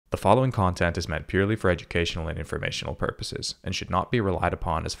The following content is meant purely for educational and informational purposes and should not be relied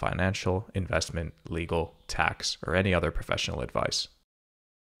upon as financial, investment, legal, tax, or any other professional advice.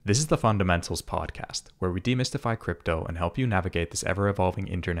 This is the Fundamentals Podcast, where we demystify crypto and help you navigate this ever-evolving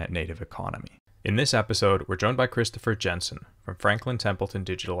internet-native economy. In this episode, we're joined by Christopher Jensen from Franklin Templeton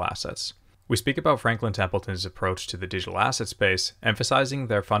Digital Assets. We speak about Franklin Templeton's approach to the digital asset space, emphasizing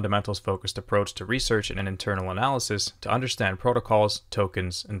their fundamentals-focused approach to research and internal analysis to understand protocols,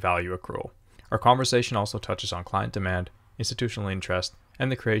 tokens, and value accrual. Our conversation also touches on client demand, institutional interest, and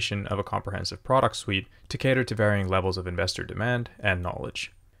the creation of a comprehensive product suite to cater to varying levels of investor demand and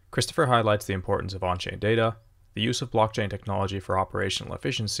knowledge. Christopher highlights the importance of Onchain data, the use of blockchain technology for operational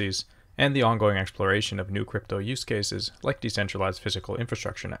efficiencies, and the ongoing exploration of new crypto use cases like decentralized physical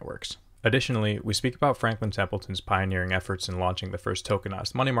infrastructure networks. Additionally, we speak about Franklin Templeton's pioneering efforts in launching the first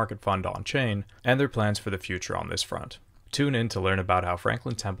tokenized money market fund Onchain and their plans for the future on this front. Tune in to learn about how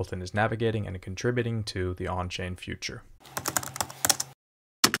Franklin Templeton is navigating and contributing to the Onchain future.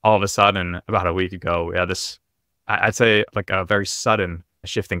 All of a sudden, about a week ago, we had this, I'd say, like a very sudden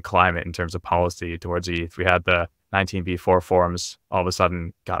shift in climate in terms of policy towards ETH. We had the 19v4 forms all of a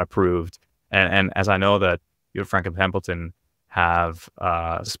sudden got approved. And as I know that you at Franklin Templeton have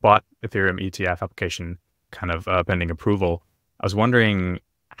a spot Ethereum ETF application kind of pending approval, I was wondering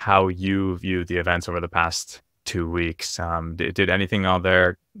how you viewed the events over the past 2 weeks. Did anything out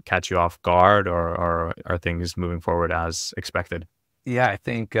there catch you off guard, or are things moving forward as expected? Yeah, I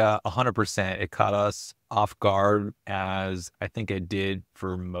think 100% it caught us off guard, as I think it did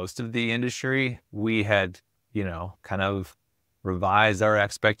for most of the industry. We had, kind of revised our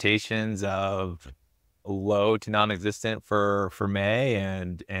expectations of low to non-existent for May,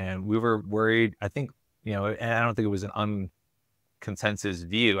 and we were worried. I think, and I don't think it was an unconsensus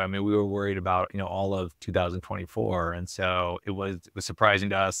view. I mean, we were worried about all of 2024, and so it was surprising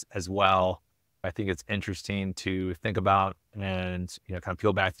to us as well. I think it's interesting to think about and kind of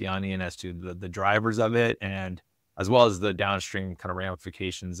peel back the onion as to the drivers of it, and as well as the downstream kind of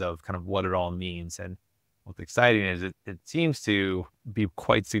ramifications of kind of what it all means. And what's exciting is it seems to be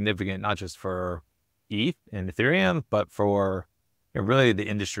quite significant, not just for ETH and Ethereum, but for really the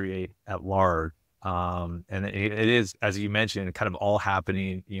industry at large. And it is, as you mentioned, kind of all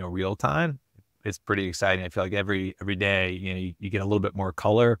happening, real time. It's pretty exciting. I feel like every day, you get a little bit more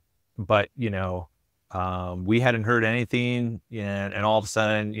color, but, we hadn't heard anything, and all of a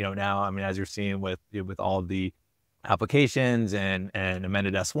sudden, now, I mean, as you're seeing with all of the applications and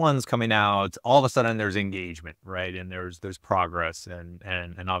amended S1s coming out, all of a sudden there's engagement, right? And there's progress and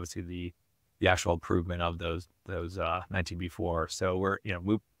obviously the actual improvement of those 19b4. So we're,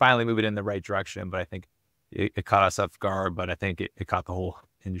 we finally moving in the right direction, but I think it caught us off guard, but I think it caught the whole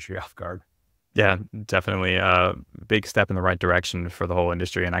industry off guard. Yeah, definitely a big step in the right direction for the whole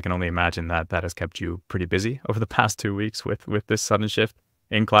industry. And I can only imagine that has kept you pretty busy over the past 2 weeks with this sudden shift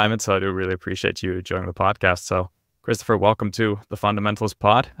in climate. So I do really appreciate you joining the podcast. So Christopher, welcome to the Fundamentals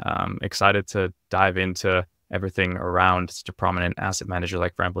Pod. Excited to dive into everything around such a prominent asset manager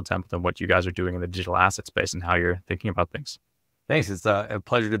like Franklin Templeton, what you guys are doing in the digital asset space and how you're thinking about things. Thanks. It's a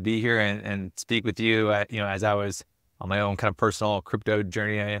pleasure to be here and speak with you. As I was on my own kind of personal crypto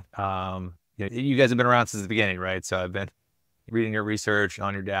journey, you guys have been around since the beginning, right? So I've been reading your research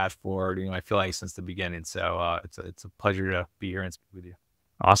on your dashboard, I feel like since the beginning. So it's a pleasure to be here and speak with you.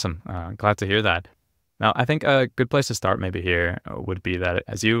 Awesome. Glad to hear that. Now, I think a good place to start maybe here would be that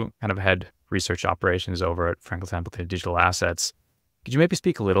as you kind of head research operations over at Franklin Templeton Digital Assets, could you maybe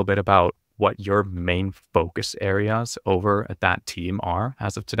speak a little bit about what your main focus areas over at that team are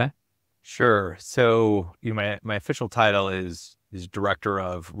as of today? Sure. So, my official title is Director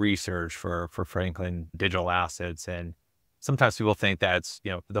of Research for Franklin Digital Assets. And sometimes people think that's,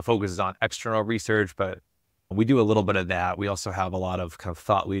 the focus is on external research, but we do a little bit of that. We also have a lot of kind of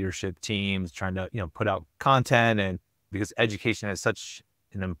thought leadership teams trying to, put out content, and because education is such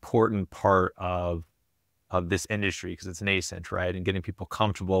an important part of this industry because it's nascent, right? And getting people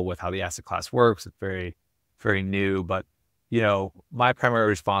comfortable with how the asset class works. It's very, very new, but my primary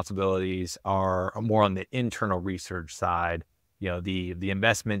responsibilities are more on the internal research side. The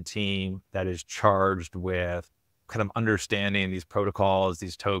investment team that is charged with kind of understanding these protocols,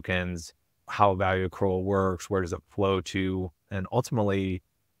 these tokens, how value accrual works, where does it flow to, and ultimately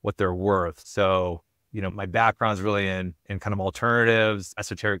what they're worth. So, my background is really in kind of alternatives,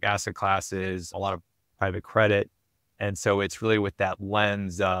 esoteric asset classes, a lot of private credit. And so it's really with that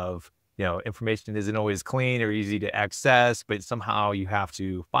lens of, information isn't always clean or easy to access, but somehow you have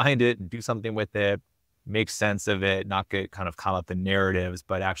to find it and do something with it, make sense of it, not get kind of caught up in narratives,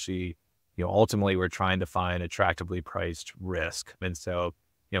 but actually, ultimately we're trying to find attractively priced risk. And so,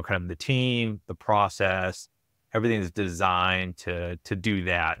 kind of the team, the process, everything is designed to do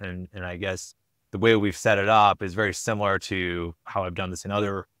that. And I guess the way we've set it up is very similar to how I've done this in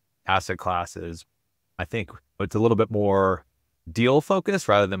other asset classes. I think it's a little bit more deal focused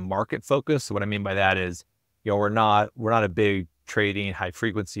rather than market focused. So what I mean by that is, we're not a big trading high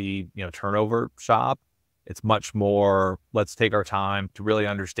frequency, turnover shop. It's much more, let's take our time to really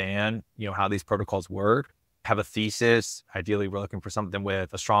understand, how these protocols work, have a thesis. Ideally, we're looking for something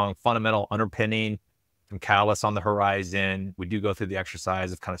with a strong fundamental underpinning, some catalysts on the horizon. We do go through the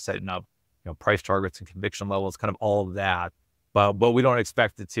exercise of kind of setting up, price targets and conviction levels, kind of all of that. But we don't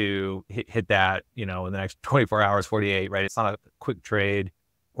expect it to hit that, in the next 24 hours, 48, right? It's not a quick trade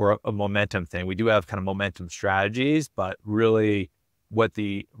or a momentum thing. We do have kind of momentum strategies, but really what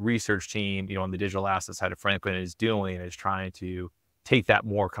the research team, on the digital asset side of Franklin is doing is trying to take that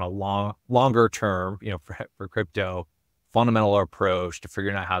more kind of longer term, for crypto, fundamental approach to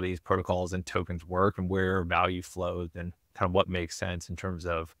figuring out how these protocols and tokens work and where value flows and kind of what makes sense in terms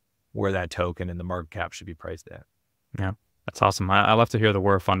of where that token and the market cap should be priced at. Yeah, that's awesome. I love to hear the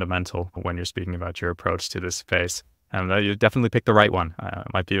word fundamental when you're speaking about your approach to this space. And you definitely picked the right one. I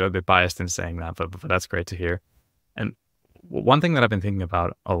might be a bit biased in saying that, but that's great to hear. And one thing that I've been thinking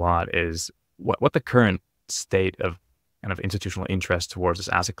about a lot is what the current state of kind of institutional interest towards this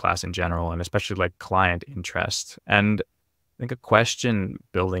asset class in general, and especially like client interest. And I think a question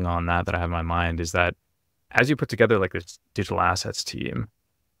building on that I have in my mind is that as you put together like this digital assets team,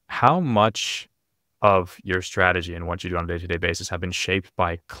 how much of your strategy and what you do on a day-to-day basis have been shaped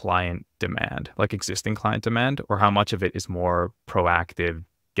by client demand, like existing client demand, or how much of it is more proactive,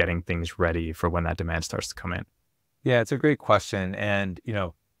 getting things ready for when that demand starts to come in? Yeah, it's a great question. And,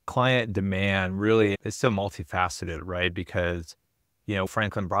 client demand really is so multifaceted, right? Because,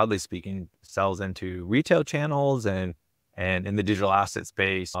 Franklin, broadly speaking, sells into retail channels and in the digital asset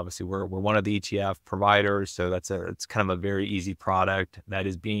space. Obviously, we're one of the ETF providers. So it's kind of a very easy product that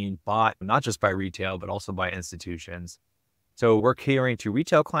is being bought, not just by retail, but also by institutions. So we're catering to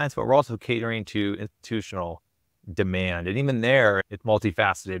retail clients, but we're also catering to institutional demand. And even there, it's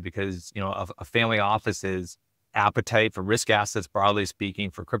multifaceted because, a family office's appetite for risk assets, broadly speaking,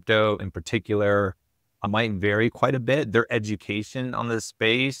 for crypto in particular, might vary quite a bit. Their education on the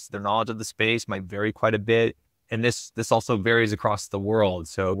space, their knowledge of the space might vary quite a bit. And this also varies across the world.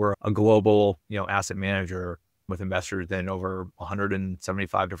 So we're a global, asset manager with investors in over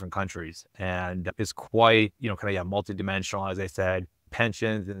 175 different countries. And it's quite, multidimensional, as I said,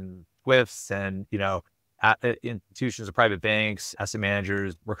 pensions and SWIFTs and, institutions of private banks, asset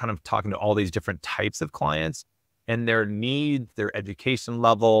managers. We're kind of talking to all these different types of clients, and their needs, their education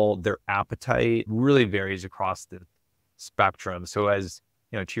level, their appetite really varies across the spectrum. So as,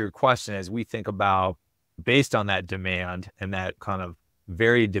 to your question, as we think about based on that demand and that kind of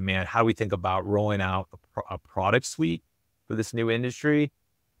varied demand, how do we think about rolling out a product suite for this new industry?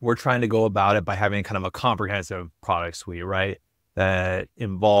 We're trying to go about it by having kind of a comprehensive product suite, right? That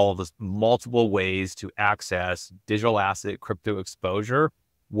involves multiple ways to access digital asset crypto exposure,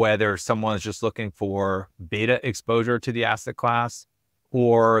 whether someone's just looking for beta exposure to the asset class,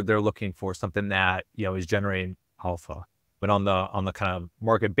 or they're looking for something that, is generating alpha. But on the kind of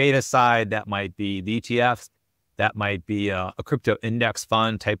market beta side, that might be the ETFs, that might be a crypto index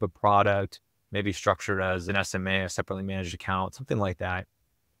fund type of product, maybe structured as an SMA, a separately managed account, something like that.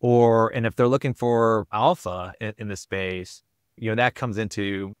 And if they're looking for alpha in the space, that comes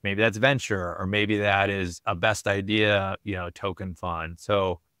into, maybe that's venture, or maybe that is a best idea, token fund.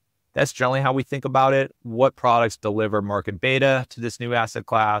 So that's generally how we think about it. What products deliver market beta to this new asset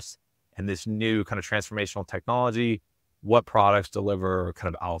class and this new kind of transformational technology? What products deliver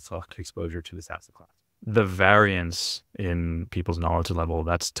kind of alpha exposure to this asset class? The variance in people's knowledge level,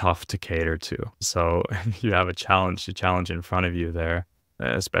 that's tough to cater to. So you have a challenge in front of you there,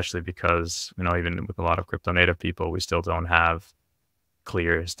 especially because, even with a lot of crypto native people, we still don't have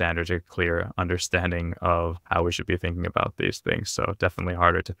clear standards or clear understanding of how we should be thinking about these things. So definitely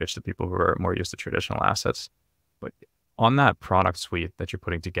harder to pitch to people who are more used to traditional assets. But on that product suite that you're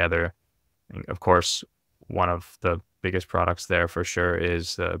putting together, of course, one of the biggest products there for sure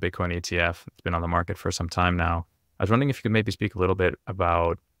is the Bitcoin ETF. It's been on the market for some time now. I was wondering if you could maybe speak a little bit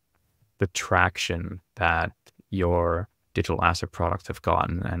about the traction that your digital asset products have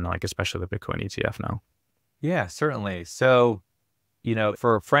gotten, and especially the Bitcoin ETF now. Yeah, certainly. So,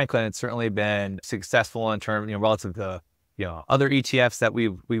 for Franklin, it's certainly been successful in terms, relative to, other ETFs that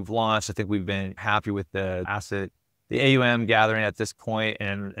we've launched. I think we've been happy with the AUM gathering at this point.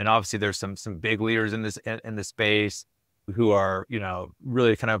 And obviously there's some big leaders in this space who are,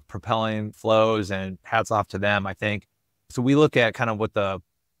 really kind of propelling flows, and hats off to them, I think. So we look at kind of what the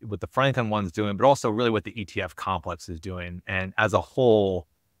what the Franklin one's doing, but also really what the ETF complex is doing. And as a whole,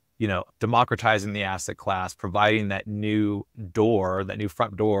 democratizing the asset class, providing that new door, that new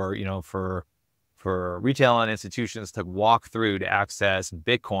front door, for retail and institutions to walk through to access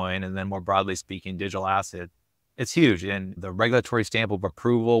Bitcoin, and then more broadly speaking, digital assets. It's huge. And the regulatory stamp of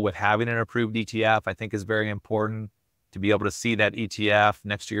approval with having an approved ETF, I think is very important to be able to see that ETF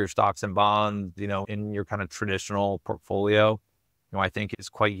next to your stocks and bonds, in your kind of traditional portfolio, I think is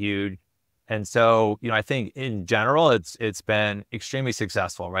quite huge. And so, I think in general, it's been extremely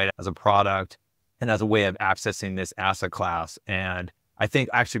successful, right? As a product and as a way of accessing this asset class. And I think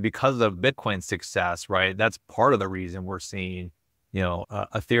actually because of Bitcoin's success, right, that's part of the reason we're seeing,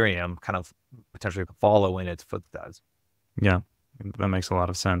 Ethereum kind of potentially follow in its footsteps. Yeah, that makes a lot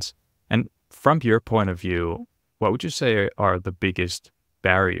of sense. And from your point of view, what would you say are the biggest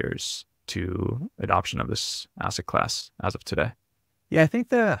barriers to adoption of this asset class as of today? Yeah, I think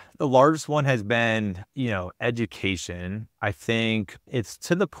the largest one has been, education. I think it's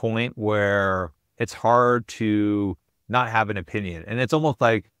to the point where it's hard to not have an opinion. And it's almost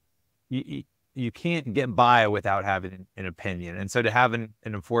like you can't get by without having an opinion. And so to have an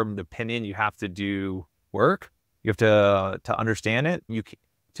informed opinion, you have to do work. You have to understand it.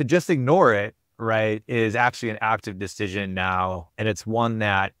 To just ignore it, right, is actually an active decision now. And it's one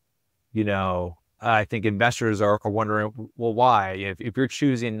that, I think investors are wondering, well, why? If you're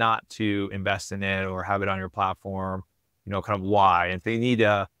choosing not to invest in it or have it on your platform, kind of why? And they need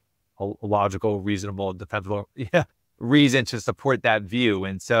a logical, reasonable, defensible reason to support that view.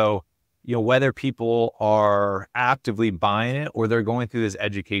 And so, whether people are actively buying it or they're going through this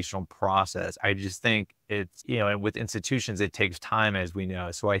educational process, I just think it's, and with institutions, it takes time, as we know.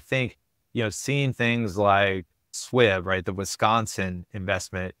 So I think, seeing things like SWIB, right, the Wisconsin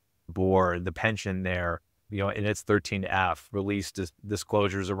Investment Board, the pension there, in its 13F released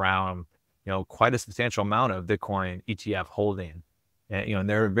disclosures around, quite a substantial amount of Bitcoin ETF holding. And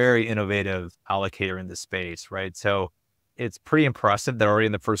they're a very innovative allocator in the space, right? So it's pretty impressive that already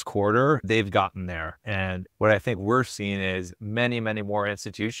in the first quarter, they've gotten there. And what I think we're seeing is many, many more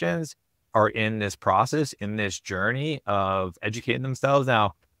institutions are in this process, in this journey of educating themselves.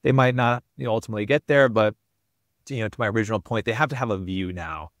 Now, they might not ultimately get there, but to my original point, they have to have a view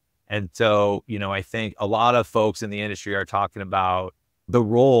now. And so, I think a lot of folks in the industry are talking about the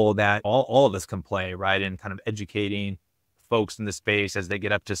role that all of us can play, right, in kind of educating folks in the space as they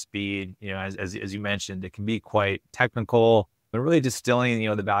get up to speed. As you mentioned, it can be quite technical, but really distilling,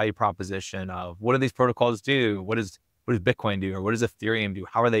 the value proposition of what do these protocols do? What does Bitcoin do? Or what does Ethereum do?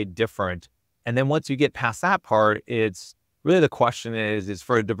 How are they different? And then once you get past that part, it's really the question is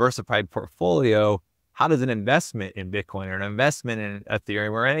for a diversified portfolio, how does an investment in Bitcoin or an investment in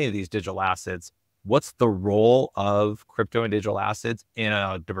Ethereum or any of these digital assets, what's the role of crypto and digital assets in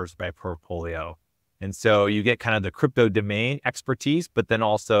a diversified portfolio? And so you get kind of the crypto domain expertise, but then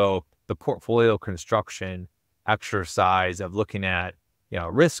also the portfolio construction exercise of looking at,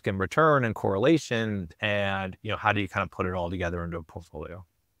 risk and return and correlation and, how do you kind of put it all together into a portfolio?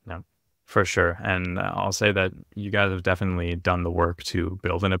 Yeah, for sure. And I'll say that you guys have definitely done the work to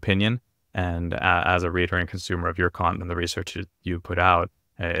build an opinion. And as a reader and consumer of your content and the research you put out,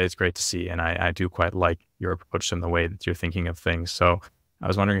 it's great to see. And I do quite like your approach and the way that you're thinking of things. So I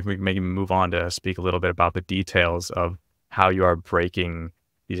was wondering if we could maybe move on to speak a little bit about the details of how you are breaking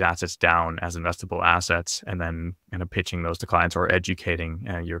these assets down as investable assets and then kind of pitching those to clients or educating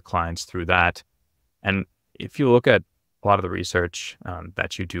your clients through that. And if you look at a lot of the research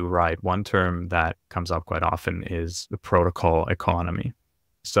that you do write, one term that comes up quite often is the protocol economy.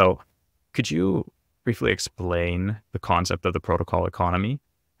 So could you briefly explain the concept of the protocol economy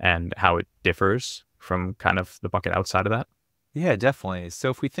and how it differs from kind of the bucket outside of that? Yeah, definitely. So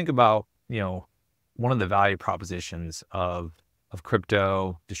if we think about, one of the value propositions of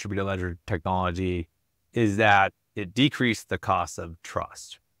crypto distributed ledger technology is that it decreased the cost of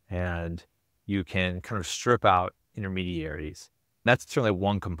trust and you can kind of strip out intermediaries. That's certainly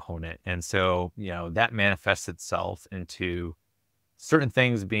one component. And so, that manifests itself into certain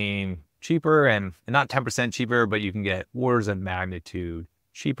things being cheaper and not 10% cheaper, but you can get orders of magnitude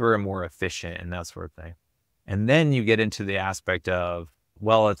cheaper and more efficient and that sort of thing. And then you get into the aspect of,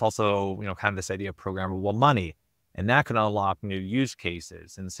 well, it's also, kind of this idea of programmable money, and that can unlock new use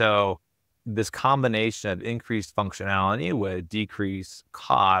cases. And so this combination of increased functionality with decreased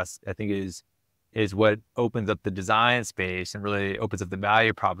costs, I think is what opens up the design space and really opens up the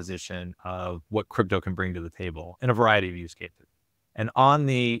value proposition of what crypto can bring to the table in a variety of use cases. And on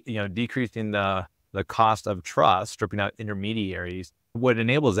the, decreasing the cost of trust, stripping out intermediaries, what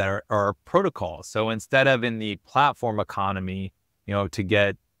enables that are protocols. So instead of in the platform economy, to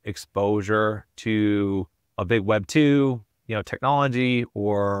get exposure to a big Web2, technology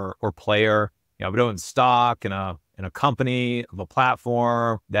or player, but own stock in a company of a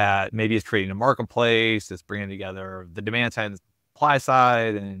platform that maybe is creating a marketplace that's bringing together the demand side and supply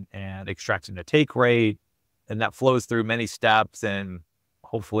side and extracting a take rate. And that flows through many steps and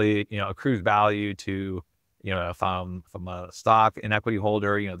hopefully, accrues value to, if I'm from a stock and equity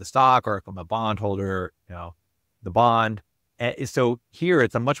holder, the stock, or if I'm a bond holder, the bond. And so here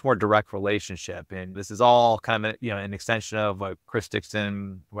it's a much more direct relationship. And this is all kind of, an extension of what Chris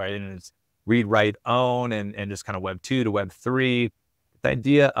Dixon, right? And it's read, write, own, and just kind of Web2 to Web3. The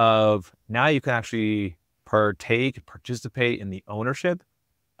idea of now you can actually participate in the ownership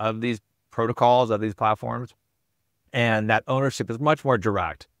of these protocols, of these platforms. And that ownership is much more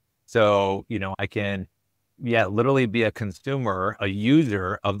direct. So, I can, literally be a consumer, a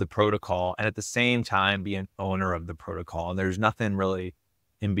user of the protocol, and at the same time be an owner of the protocol. And there's nothing really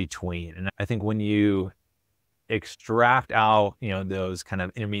in between. And I think when you extract out, those kind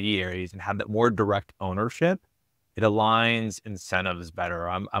of intermediaries and have that more direct ownership, it aligns incentives better.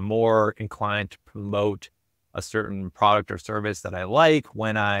 I'm more inclined to promote a certain product or service that I like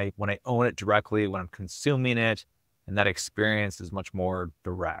when I own it directly, when I'm consuming it, and that experience is much more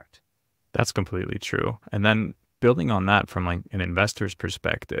direct. That's completely true. And then building on that from like an investor's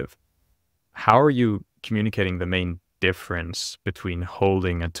perspective, how are you communicating the main difference between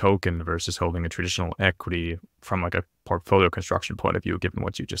holding a token versus holding a traditional equity from like a portfolio construction point of view, given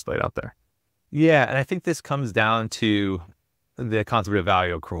what you just laid out there? Yeah. And I think this comes down to the concept of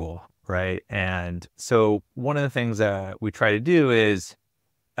value accrual, right? And so one of the things that we try to do is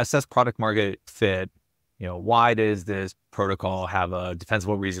assess product market fit. Why does this protocol have a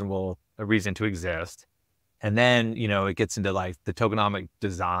defensible, reason to exist? And then, it gets into like the tokenomic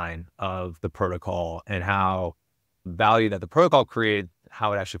design of the protocol and how value that the protocol creates,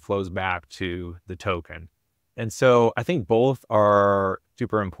 how it actually flows back to the token. And so I think both are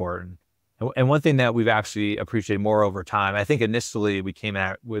super important. And one thing that we've actually appreciated more over time, I think initially we came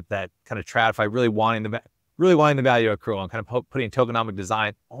out with that kind of TradFi, really wanting the value accrual and kind of putting tokenomic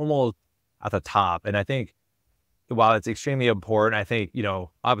design almost at the top. And I think while it's extremely important, I think,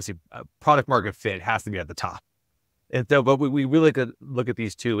 obviously product market fit has to be at the top. And so, but we really could look at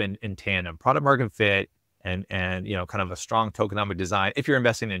these two in tandem, product market fit and, kind of a strong tokenomic design. If you're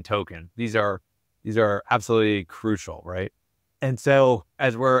investing in token, these are absolutely crucial, right? And so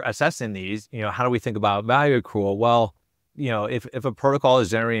as we're assessing these, how do we think about value accrual? Well, if a protocol is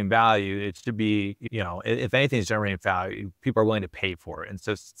generating value, it should be, if anything is generating value, people are willing to pay for it. And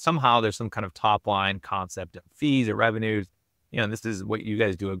so somehow there's some kind of top line concept of fees or revenues. And this is what you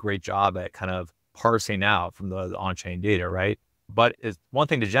guys do a great job at kind of parsing out from the on-chain data, right? But it's one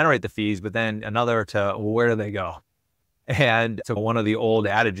thing to generate the fees, but then another to, well, where do they go? And so one of the old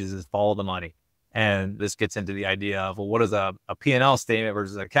adages is follow the money. And this gets into the idea of, well, what does a P&L statement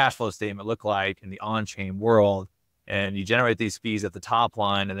versus a cash flow statement look like in the on-chain world? And you generate these fees at the top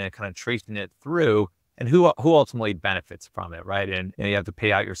line and then kind of tracing it through and who ultimately benefits from it, right? And you have to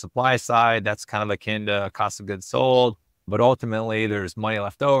pay out your supply side. That's kind of akin to cost of goods sold. But ultimately there's money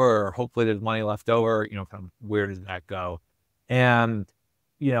left over, or hopefully there's money left over, kind of where does that go? And,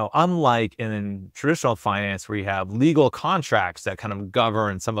 unlike in traditional finance where you have legal contracts that kind of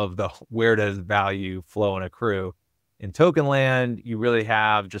govern some of the where does value flow and accrue, in token land, you really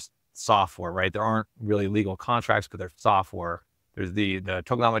have just software, right? There aren't really legal contracts, but there's software. There's the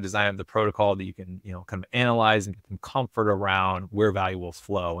tokenomic design of the protocol that you can, kind of analyze and get some comfort around where value will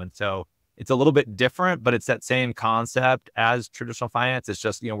flow. And so it's a little bit different, but it's that same concept as traditional finance. It's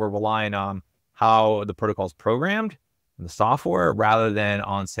just, we're relying on how the protocol is programmed in the software rather than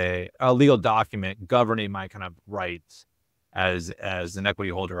on, say, a legal document governing my kind of rights as an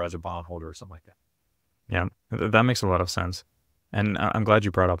equity holder, as a bond holder, or something like that. Yeah, that makes a lot of sense. And I'm glad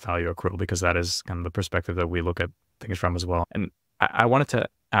you brought up value accrual because that is kind of the perspective that we look at things from as well. And I wanted to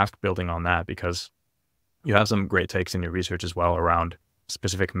ask, building on that, because you have some great takes in your research as well around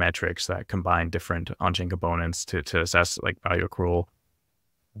specific metrics that combine different on-chain components to assess like value accrual.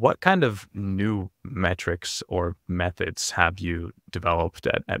 What kind of new metrics or methods have you developed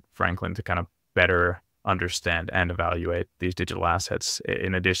at Franklin to kind of better understand and evaluate these digital assets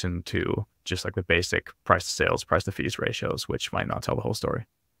in addition to just like the basic price to sales, price to fees ratios, which might not tell the whole story?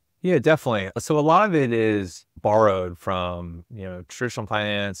 Yeah, definitely. So a lot of it is borrowed from, traditional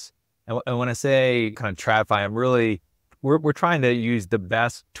finance. And when I say kind of TradFi, we're trying to use the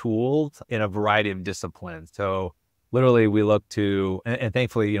best tools in a variety of disciplines. So literally we look to, and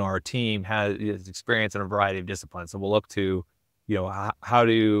thankfully, our team has experience in a variety of disciplines. So we'll look to, how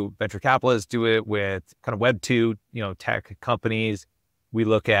do venture capitalists do it with kind of Web2, tech companies? We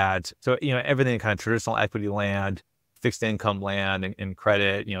look at, so, everything kind of traditional equity land, fixed income land and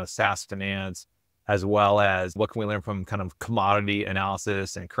credit, SaaS finance, as well as what can we learn from kind of commodity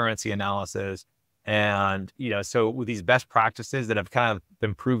analysis and currency analysis. And, so with these best practices that have kind of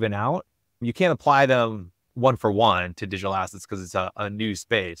been proven out, you can't apply them one for one to digital assets because it's a new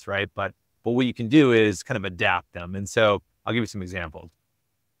space, right? But what you can do is kind of adapt them. And so I'll give you some examples.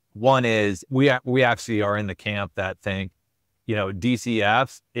 One is we actually are in the camp that think,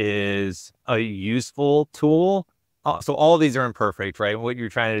 DCF is a useful tool. So all of these are imperfect, right? What you're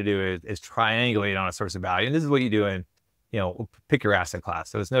trying to do is triangulate on a source of value. And this is what you do in, pick your asset class.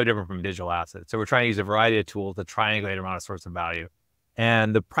 So it's no different from digital assets. So we're trying to use a variety of tools to triangulate around a source of value.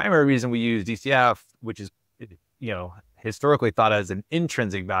 And the primary reason we use DCF, which is, historically thought as an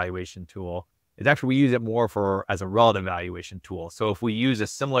intrinsic valuation tool, is actually we use it more as a relative valuation tool. So if we use a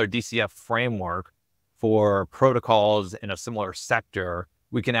similar DCF framework for protocols in a similar sector,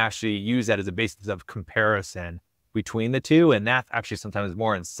 we can actually use that as a basis of comparison between the two. And that's actually sometimes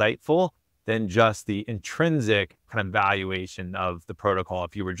more insightful than just the intrinsic kind of valuation of the protocol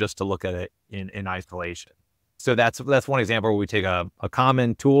if you were just to look at it in isolation. So that's one example where we take a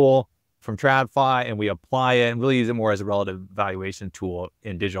common tool from TradFi and we apply it and really use it more as a relative valuation tool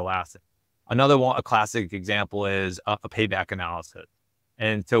in digital assets. Another one, a classic example is a payback analysis.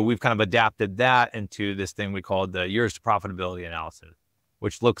 And so we've kind of adapted that into this thing we call the years to profitability analysis,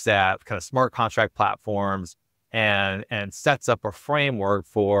 which looks at kind of smart contract platforms and sets up a framework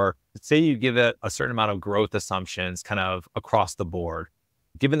for, say you give it a certain amount of growth assumptions kind of across the board.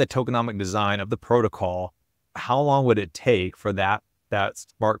 Given the tokenomic design of the protocol, how long would it take for that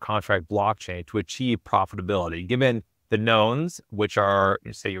smart contract blockchain to achieve profitability, given the knowns, which are,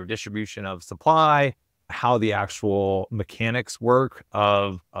 say, your distribution of supply, how the actual mechanics work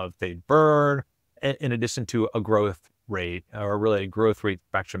of say burn, in addition to a growth rate or really a growth rate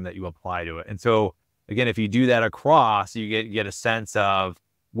spectrum that you apply to it. And so again, if you do that across, you get a sense of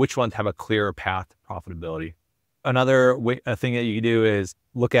which ones have a clearer path to profitability. Another thing that you can do is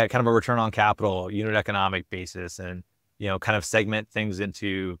look at kind of a return on capital, unit economic basis, and kind of segment things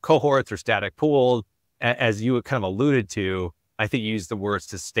into cohorts or static pools. As you kind of alluded to, I think you used the word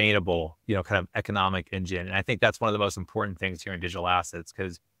sustainable, kind of economic engine. And I think that's one of the most important things here in digital assets,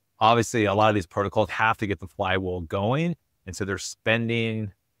 because obviously a lot of these protocols have to get the flywheel going. And so they're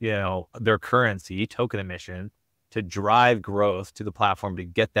spending, their currency, token emission, to drive growth to the platform to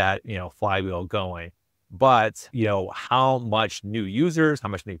get that, flywheel going. But, how much new users, how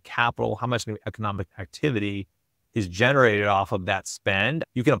much new capital, how much new economic activity is generated off of that spend,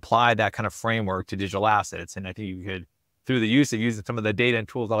 you can apply that kind of framework to digital assets. And I think you could, through the use of using some of the data and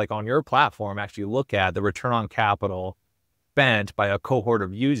tools like on your platform, actually look at the return on capital spent by a cohort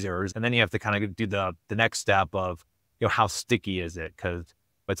of users. And then you have to kind of do the next step of, how sticky is it? Because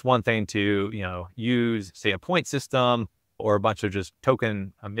it's one thing to, use, say, a point system or a bunch of just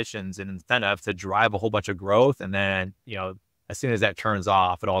token emissions and incentives to drive a whole bunch of growth. And then, as soon as that turns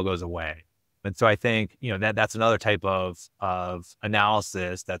off, it all goes away. And so I think, that's another type of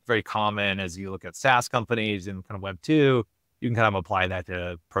analysis that's very common as you look at SaaS companies and kind of Web 2, you can kind of apply that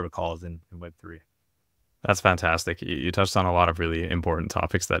to protocols in Web 3. That's fantastic. You touched on a lot of really important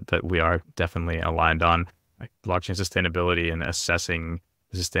topics that we are definitely aligned on, like blockchain sustainability and assessing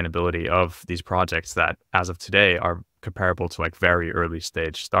the sustainability of these projects that as of today are comparable to like very early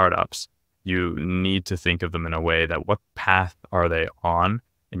stage startups. You need to think of them in a way that what path are they on?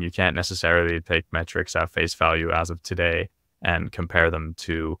 And you can't necessarily take metrics at face value as of today and compare them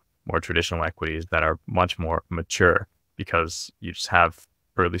to more traditional equities that are much more mature, because you just have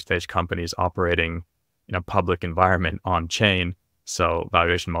early stage companies operating in a public environment on chain. So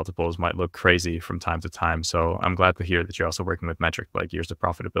valuation multiples might look crazy from time to time. So I'm glad to hear that you're also working with metrics like years of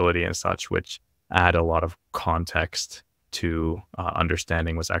profitability and such, which add a lot of context to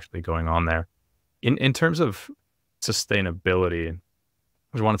understanding what's actually going on there. In terms of sustainability,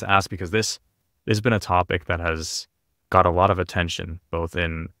 I wanted to ask, because this has been a topic that has got a lot of attention, both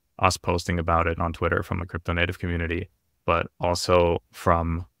in us posting about it on Twitter from the crypto native community, but also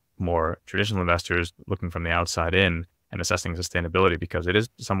from more traditional investors looking from the outside in and assessing sustainability, because it is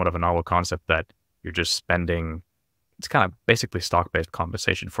somewhat of a novel concept that you're just spending, it's kind of basically stock-based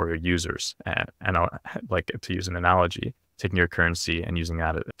compensation for your users. And like, to use an analogy, taking your currency and using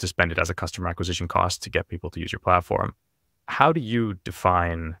that to spend it as a customer acquisition cost to get people to use your platform. How do you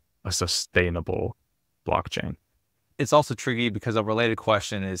define a sustainable blockchain? It's also tricky because a related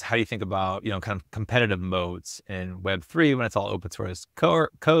question is, how do you think about, kind of competitive modes in Web3 when it's all open source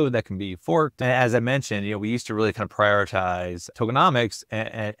code that can be forked? And as I mentioned, we used to really kind of prioritize tokenomics,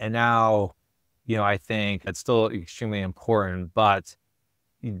 and now, I think it's still extremely important, but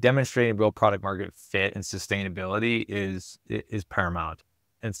demonstrating real product market fit and sustainability is paramount.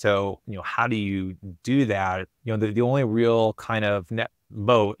 And so, how do you do that? The only real kind of net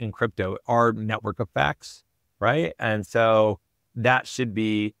moat in crypto are network effects, right? And so that should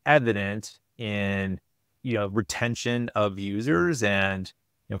be evident in, retention of users and,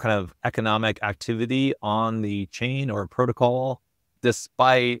 kind of economic activity on the chain or protocol,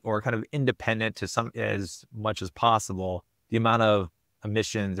 despite or kind of independent to some as much as possible, the amount of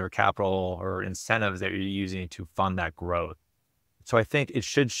emissions or capital or incentives that you're using to fund that growth. So I think it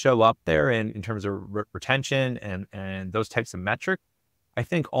should show up there in terms of retention and those types of metrics. I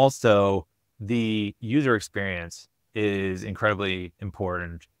think also the user experience is incredibly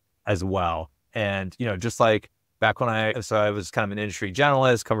important as well. And, just like back when I was kind of an industry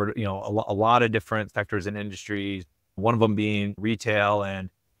generalist, covered, a lot of different sectors and industries, one of them being retail. And,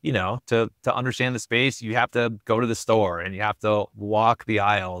 to understand the space, you have to go to the store and you have to walk the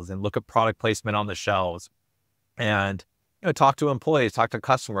aisles and look at product placement on the shelves and, talk to employees, talk to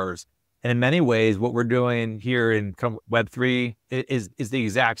customers. And in many ways, what we're doing here in Web3 is the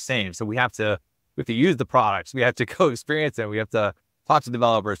exact same. So we have to use the products. We have to go experience it. We have to talk to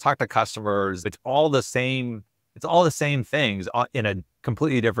developers, talk to customers. It's all the same things in a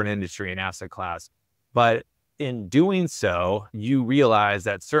completely different industry and asset class. But in doing so, you realize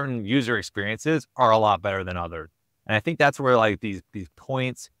that certain user experiences are a lot better than others. And I think that's where like these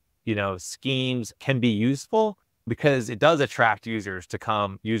points, schemes can be useful, because it does attract users to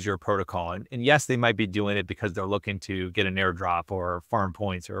come use your protocol. And yes, they might be doing it because they're looking to get an airdrop or farm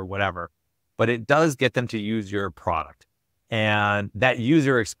points or whatever, but it does get them to use your product. And that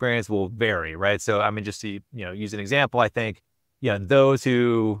user experience will vary, right? So, just to, use an example, I think, those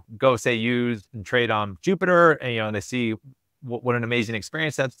who go, say, use and trade on Jupiter and, and they see what an amazing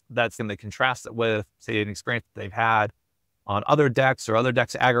experience that's going to contrast it with, say, an experience that they've had on other DEX or other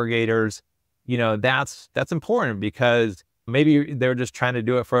DEX aggregators. That's important, because maybe they're just trying to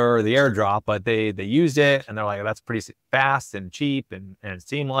do it for the airdrop, but they used it and they're like, that's pretty fast and cheap and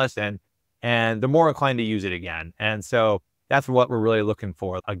seamless. And they're more inclined to use it again. And so that's what we're really looking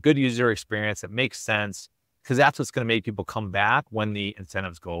for, a good user experience that makes sense, because that's what's going to make people come back when the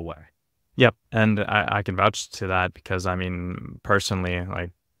incentives go away. Yep. And I can vouch to that, because personally,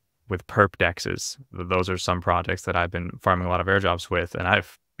 like with perp dexes, those are some projects that I've been farming a lot of airdrops with, and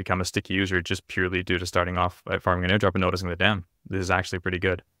I've become a sticky user just purely due to starting off by farming an airdrop and noticing that, damn, this is actually pretty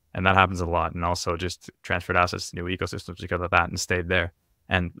good. And that happens a lot. And also just transferred assets to new ecosystems because of that and stayed there.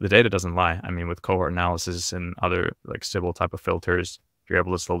 And the data doesn't lie. With cohort analysis and other like Sybil type of filters, you're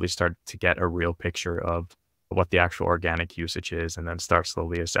able to slowly start to get a real picture of what the actual organic usage is, and then start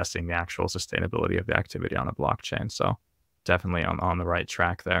slowly assessing the actual sustainability of the activity on a blockchain. So definitely on the right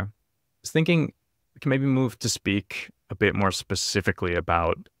track there. I was thinking we can maybe move to speak a bit more specifically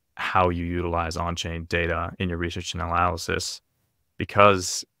about how you utilize on-chain data in your research and analysis,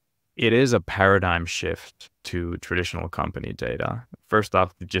 because it is a paradigm shift to traditional company data. First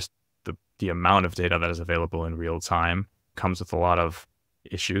off, just the amount of data that is available in real time comes with a lot of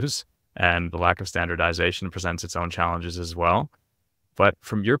issues, and the lack of standardization presents its own challenges as well. But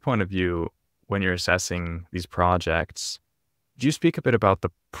from your point of view, when you're assessing these projects, do you speak a bit about the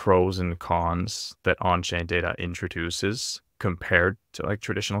pros and cons that on-chain data introduces compared to like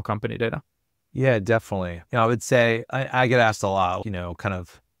traditional company data? Yeah, definitely. I would say I get asked a lot, kind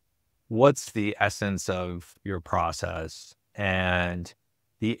of what's the essence of your process? And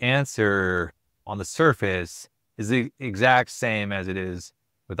the answer on the surface is the exact same as it is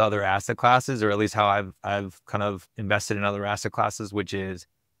with other asset classes, or at least how I've kind of invested in other asset classes, which is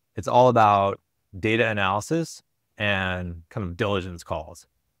it's all about data analysis and kind of diligence calls.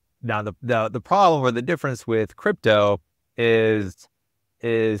 Now, the problem or the difference with crypto is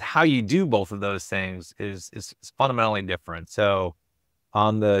how you do both of those things is fundamentally different. So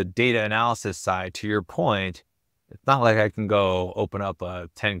on the data analysis side, to your point, it's not like I can go open up a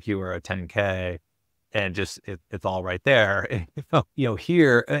 10Q or a 10K and just it's all right there.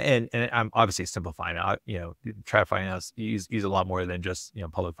 Here, and I'm obviously simplifying it. TradFi use a lot more than just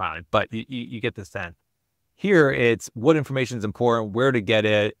public filing, but you get the sense. Here, it's what information is important, where to get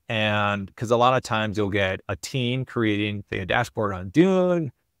it, and because a lot of times you'll get a team creating, say, a dashboard on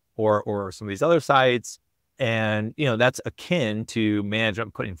Dune or some of these other sites, and that's akin to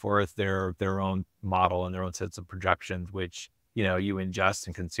management putting forth their own model and their own sets of projections, which you ingest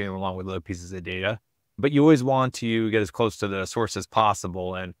and consume along with other pieces of data. But you always want to get as close to the source as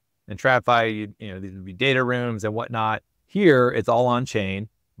possible, and TradFi, these would be data rooms and whatnot. Here, it's all on chain,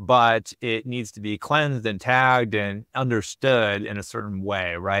 but it needs to be cleansed and tagged and understood in a certain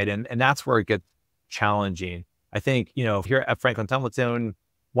way, right? And that's where it gets challenging. I think, here at Franklin Templeton,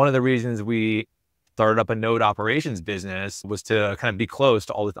 one of the reasons we started up a node operations business was to kind of be close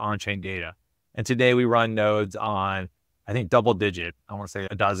to all this on-chain data. And today we run nodes on, I think, double digit, I want to say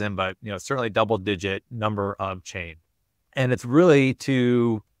a dozen, but certainly double digit number of chain. And it's really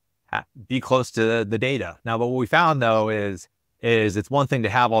to be close to the data. Now, but what we found though is it's one thing to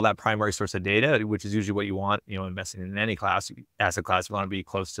have all that primary source of data, which is usually what you want, investing in any asset class, you want to be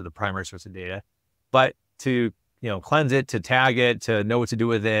close to the primary source of data. But to cleanse it, to tag it, to know what to do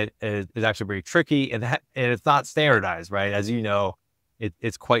with it is actually very tricky, and it's not standardized, right? As you know,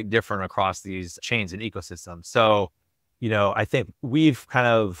 it's quite different across these chains and ecosystems. So, I think we've kind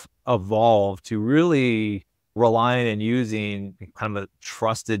of evolved to really relying and using kind of a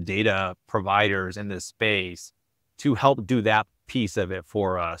trusted data providers in this space to help do that piece of it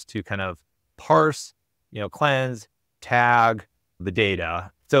for us, to kind of parse, cleanse, tag the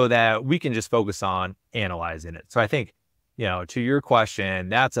data so that we can just focus on analyzing it. So I think, to your question,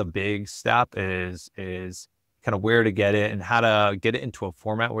 that's a big step is kind of where to get it and how to get it into a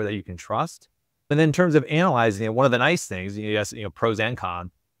format where that you can trust. And then in terms of analyzing it, one of the nice things, yes, pros and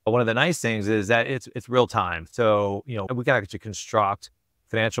cons, but one of the nice things is that it's real time. So, we can actually construct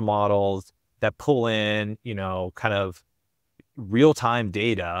financial models that pull in, kind of real-time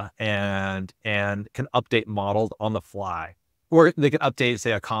data and can update models on the fly, or they can update,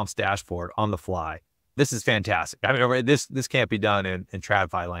 say, a comps dashboard on the fly. This is fantastic. I mean, this can't be done in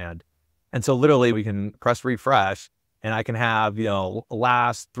TradFi land. And so literally we can press refresh and I can have,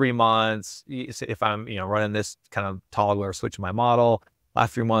 last 3 months, if I'm, running this kind of toggle or switch in my model,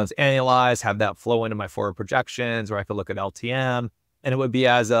 last 3 months annualized, have that flow into my forward projections, or I could look at LTM, and it would be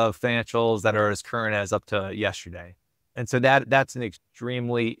as of financials that are as current as up to yesterday. And so that's an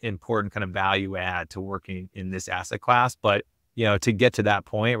extremely important kind of value add to working in this asset class. But, to get to that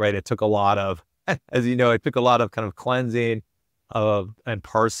point, right, it took a lot of, as it took a lot of kind of cleansing and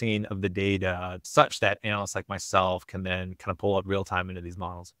parsing of the data such that analysts like myself can then kind of pull up real time into these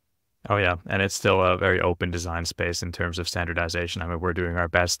models. Oh yeah, and it's still a very open design space in terms of standardization. I mean, we're doing our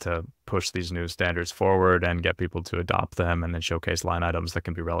best to push these new standards forward and get people to adopt them and then showcase line items that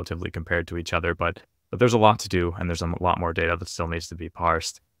can be relatively compared to each other. But there's a lot to do, and there's a lot more data that still needs to be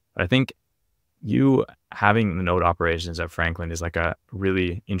parsed. I think you having the node operations at Franklin is like a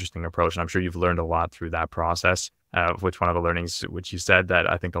really interesting approach, and I'm sure you've learned a lot through that process. Which one of the learnings, which you said that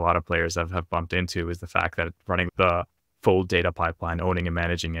I think a lot of players have bumped into, is the fact that running the full data pipeline, owning and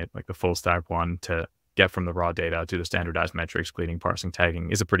managing it, like the full stack one, to get from the raw data to the standardized metrics, cleaning, parsing, tagging,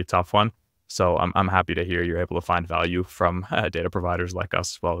 is a pretty tough one. So I'm happy to hear you're able to find value from data providers like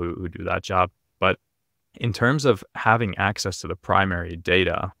us as well who do that job. But in terms of having access to the primary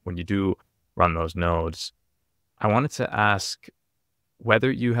data, when you do run those nodes, I wanted to ask whether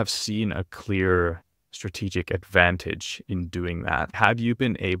you have seen a clear strategic advantage in doing that. Have you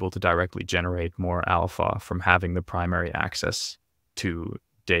been able to directly generate more alpha from having the primary access to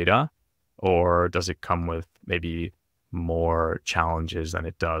data, or does it come with maybe more challenges than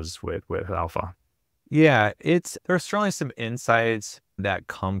it does with alpha? Yeah, there's certainly some insights that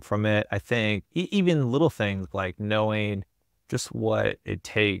come from it. I think even little things like knowing just what it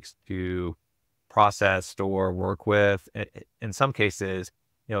takes to process, store, work with, in some cases,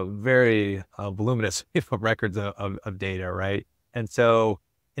 very voluminous records of data, right? And so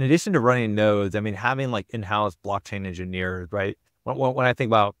in addition to running nodes, I mean, having like in-house blockchain engineers, right? When I think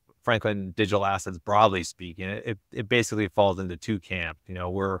about Franklin digital assets, broadly speaking, it basically falls into two camps.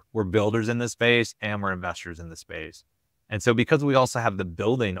 We're builders in this space and we're investors in this space. And so because we also have the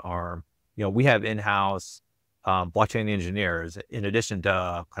building arm, we have in-house blockchain engineers in addition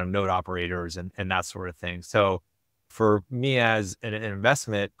to kind of node operators and that sort of thing. So for me as an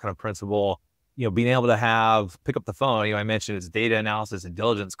investment kind of principle, being able to pick up the phone, I mentioned it's data analysis and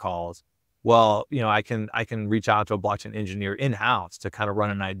diligence calls. Well, I can reach out to a blockchain engineer in-house to kind of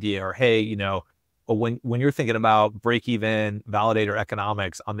run an idea, or, hey, when you're thinking about break-even validator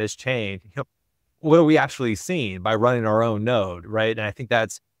economics on this chain, what are we actually seeing by running our own node, right? And I think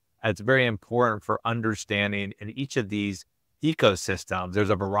that's very important for understanding in each of these ecosystems.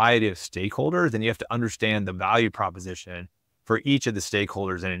 There's a variety of stakeholders, and you have to understand the value proposition for each of the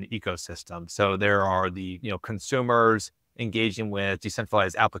stakeholders in an ecosystem. So there are the consumers engaging with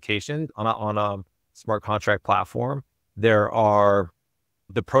decentralized applications on a smart contract platform. There are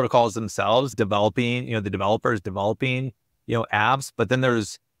the protocols themselves developing, the developers developing apps. But then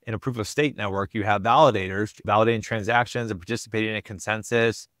there's, in a proof of stake network, you have validators validating transactions and participating in a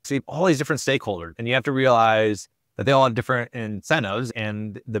consensus. So you have all these different stakeholders, and you have to realize that they all have different incentives,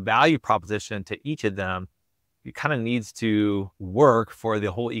 and the value proposition to each of them, it kind of needs to work for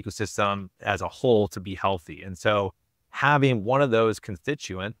the whole ecosystem as a whole to be healthy. And so having one of those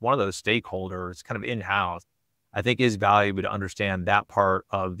constituents, one of those stakeholders kind of in-house, I think is valuable to understand that part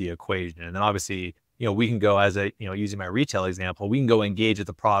of the equation. And then obviously, we can go using my retail example, we can go engage with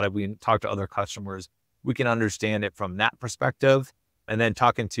the product. We can talk to other customers. We can understand it from that perspective. And then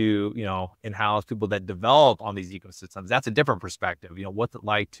talking to, in-house people that develop on these ecosystems, that's a different perspective. What's it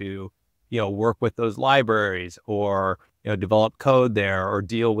like to, work with those libraries or, develop code there or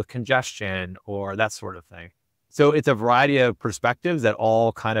deal with congestion or that sort of thing. So it's a variety of perspectives that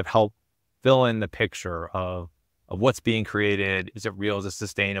all kind of help fill in the picture of what's being created. Is it real? Is it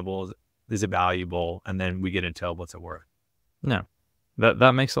sustainable? Is it valuable? And then we get into what's it worth. Yeah,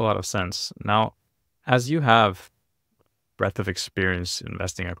 that makes a lot of sense. Now, as you have breadth of experience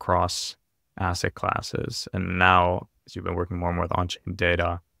investing across asset classes, and now as you've been working more and more with on-chain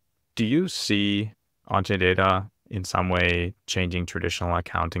data, do you see on-chain data in some way changing traditional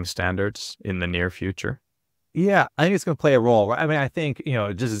accounting standards in the near future? Yeah, I think it's going to play a role. Right? I mean, I think,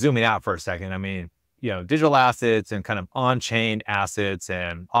 just zooming out for a second, I mean, digital assets and kind of on-chain assets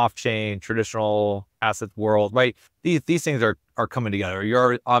and off-chain traditional assets world, right? These things are coming together.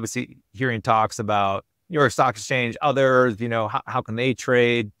 You're obviously hearing talks about your stock exchange, others, how can they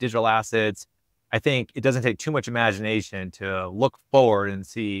trade digital assets? I think it doesn't take too much imagination to look forward and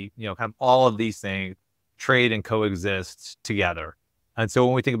see, kind of all of these things trade and coexist together. And so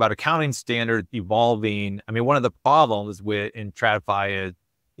when we think about accounting standards evolving, I mean, one of the problems in TradFi is,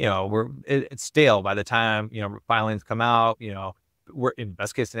 it's stale by the time, filings come out, we're in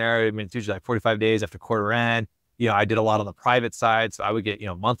best case scenario, I mean, it's usually like 45 days after quarter end. I did a lot on the private side, so I would get,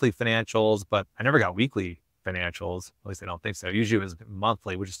 monthly financials, but I never got weekly financials. At least I don't think so. Usually it was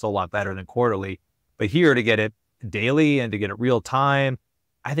monthly, which is still a lot better than quarterly. But here to get it daily and to get it real time,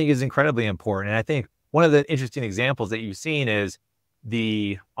 I think is incredibly important. And I think one of the interesting examples that you've seen is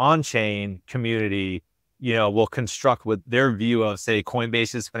the on-chain community, will construct with their view of, say,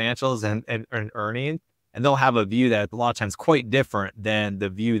 Coinbase's financials and earnings, and they'll have a view that a lot of times quite different than the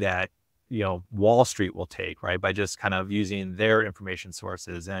view that Wall Street will take, right? By just kind of using their information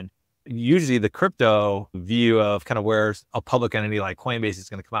sources. And usually the crypto view of kind of where a public entity like Coinbase is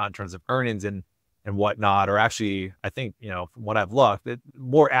going to come out in terms of earnings and whatnot, or actually, I think, from what I've looked, it's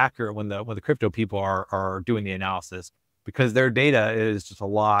more accurate when the crypto people are doing the analysis, because their data is just a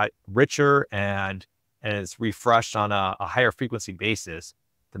lot richer and it's refreshed on a higher frequency basis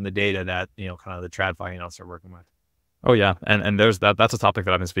than the data that, kind of the TradFi analysts are working with. Oh yeah. And there's that's a topic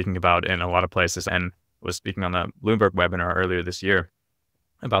that I've been speaking about in a lot of places, and was speaking on the Bloomberg webinar earlier this year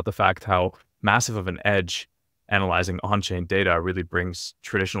about the fact how massive of an edge analyzing on-chain data really brings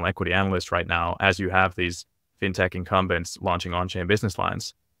traditional equity analysts right now, as you have these fintech incumbents launching on-chain business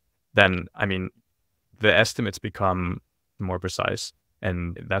lines. Then, I mean, the estimates become more precise,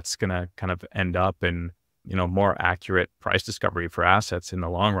 and that's going to kind of end up in, more accurate price discovery for assets in the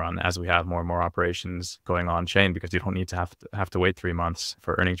long run as we have more and more operations going on chain, because you don't need to have to wait 3 months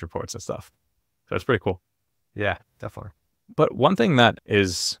for earnings reports and stuff. So it's pretty cool. Yeah, definitely. But one thing that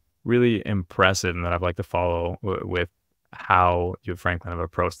is really impressive and that I'd like to follow with how you, Franklin, have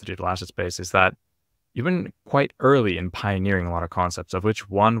approached the digital asset space is that you've been quite early in pioneering a lot of concepts, of which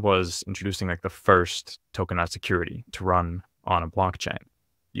one was introducing like the first tokenized security to run on a blockchain.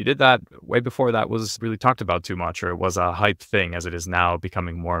 You did that way before that was really talked about too much, or it was a hype thing, as it is now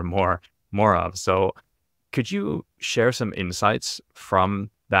becoming more and more of. So could you share some insights from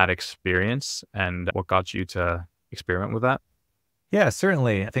that experience and what got you to experiment with that? Yeah,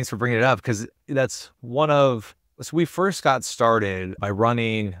 certainly. Thanks for bringing it up, because that's so we first got started by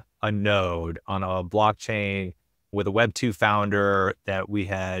running a node on a blockchain with a Web2 founder that we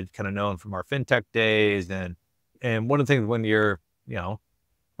had kind of known from our fintech days. And one of the things when you're,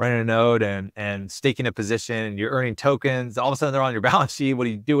 running a node and staking a position, you're earning tokens, all of a sudden they're on your balance sheet. What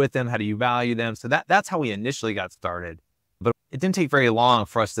do you do with them? How do you value them? So that's how we initially got started. But it didn't take very long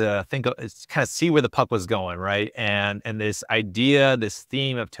for us to kind of see where the puck was going, right? And this idea, this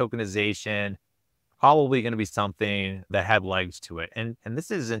theme of tokenization, probably going to be something that had legs to it. And this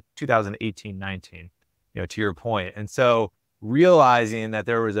is in 2018, 19, to your point. And so realizing that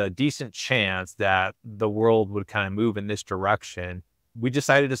there was a decent chance that the world would kind of move in this direction, we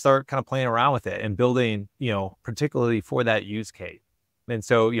decided to start kind of playing around with it and building, particularly for that use case. And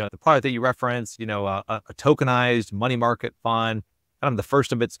so, the product that you referenced, a tokenized money market fund, kind of the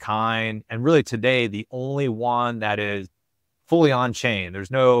first of its kind. And really today, the only one that is fully on chain. There's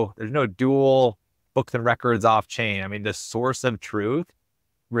no dual books and records off chain. I mean, the source of truth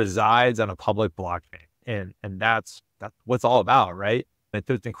resides on a public blockchain. And that's what's all about, right?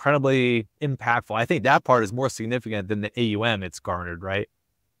 It's incredibly impactful. I think that part is more significant than the AUM it's garnered, right?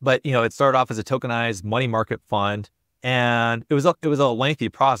 But, it started off as a tokenized money market fund. And it was a lengthy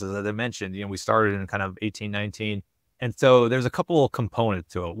process, as I mentioned. We started in kind of 18, 19. And so there's a couple of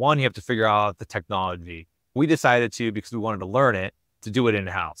components to it. One, you have to figure out the technology. We decided to, because we wanted to learn it, to do it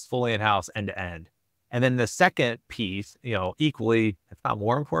in-house, fully in-house, end to end. And then the second piece, equally, if not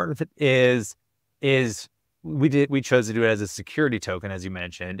more important, is we chose to do it as a security token, as you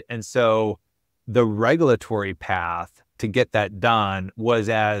mentioned. And so the regulatory path to get that done was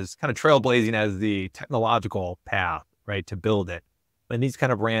as kind of trailblazing as the technological path, right, to build it. And these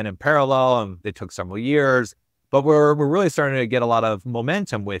kind of ran in parallel, and they took several years. But we're really starting to get a lot of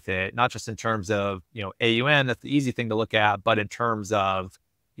momentum with it, not just in terms of, AUM, that's the easy thing to look at, but in terms of,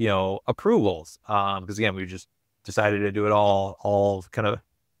 approvals. Because again, we just decided to do it all kind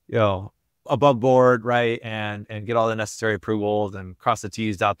of, above board, right? And get all the necessary approvals and cross the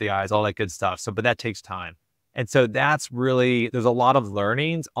T's, dot the I's, all that good stuff. So, but that takes time. And so that's really, there's a lot of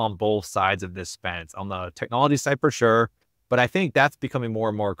learnings on both sides of this fence, on the technology side for sure. But I think that's becoming more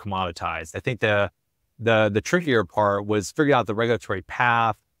and more commoditized. I think the trickier part was figuring out the regulatory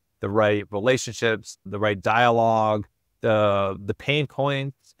path, the right relationships, the right dialogue, the pain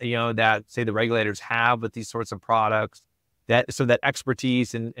points, that say the regulators have with these sorts of products, that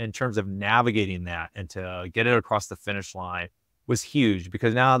expertise in terms of navigating that and to get it across the finish line was huge,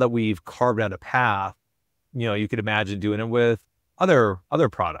 because now that we've carved out a path, you could imagine doing it with other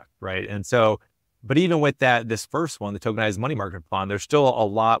product, right? And so, but even with this first one, the tokenized money market fund, there's still a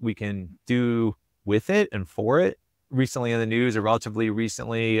lot we can do with it and for it. Recently in the news, or relatively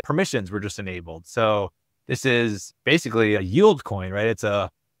recently, permissions were just enabled. So this is basically a yield coin, right? It's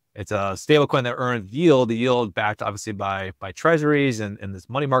a stable coin that earns yield, the yield backed obviously by treasuries and this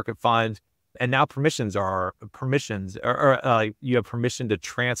money market fund. And now permissions, or you have permission to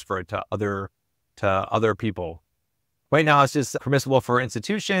transfer it to other people. Right now it's just permissible for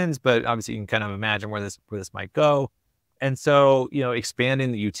institutions, but obviously you can kind of imagine where this might go. And so,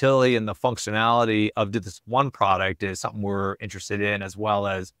 expanding the utility and the functionality of this one product is something we're interested in, as well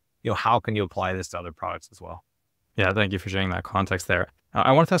as, how can you apply this to other products as well? Yeah, thank you for sharing that context there.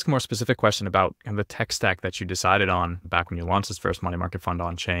 I wanted to ask a more specific question about kind of the tech stack that you decided on back when you launched this first money market fund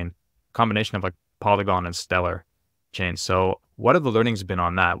on-chain, combination of like Polygon and Stellar chain. So what have the learnings been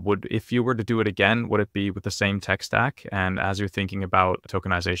on that? If you were to do it again, would it be with the same tech stack? And as you're thinking about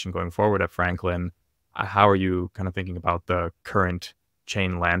tokenization going forward at Franklin, how are you kind of thinking about the current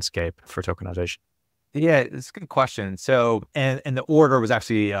chain landscape for tokenization? Yeah, it's a good question. So, and the order was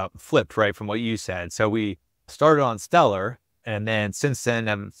actually flipped, right, from what you said. So we started on Stellar, and then since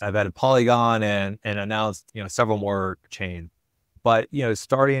then I've added Polygon and announced, several more chains. But,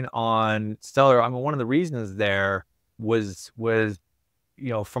 starting on Stellar, one of the reasons there was,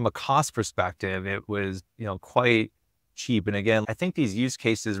 from a cost perspective, it was, quite cheap. And again, I think these use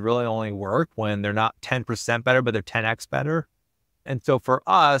cases really only work when they're not 10% better, but they're 10x better. And so for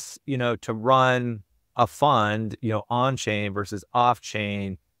us, to run a fund, on chain versus off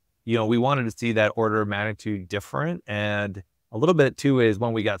chain, we wanted to see that order of magnitude different. And a little bit too is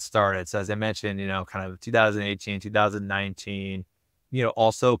when we got started. So as I mentioned, kind of 2018, 2019,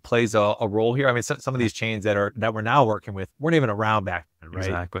 also plays a role here. I mean, some of these chains that we're now working with weren't even around back then, right?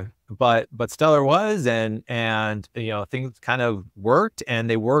 Exactly. But Stellar was, and things kind of worked, and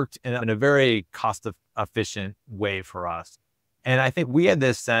they worked in a very cost efficient way for us. And I think we had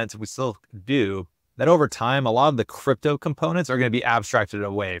this sense, we still do, that over time, a lot of the crypto components are going to be abstracted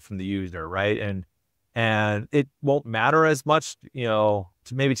away from the user, right? And it won't matter as much, to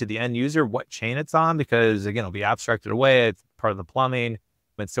the end user what chain it's on, because again, it'll be abstracted away. It's part of the plumbing.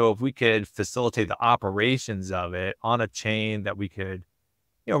 And so if we could facilitate the operations of it on a chain that we could,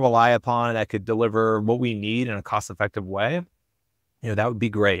 rely upon, that could deliver what we need in a cost-effective way, that would be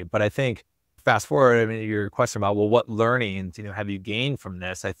great. But I think fast forward, your question about, well, what learnings, have you gained from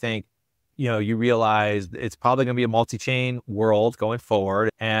this? I think, you realize it's probably going to be a multi-chain world going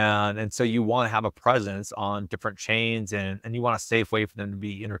forward. And so you want to have a presence on different chains, and you want a safe way for them to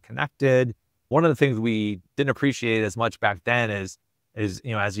be interconnected. One of the things we didn't appreciate as much back then is, as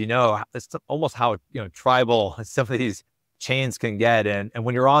it's almost how, tribal some of these chains can get. And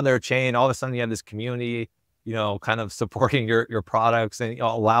when you're on their chain, all of a sudden you have this community, kind of supporting your products, and a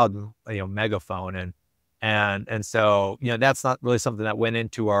loud, megaphone. And so, that's not really something that went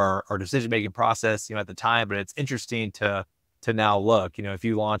into our decision-making process, at the time, but it's interesting to now look, if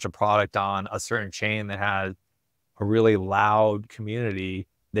you launch a product on a certain chain that has a really loud community,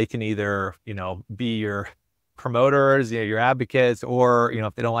 they can either, be your promoters, your advocates, or,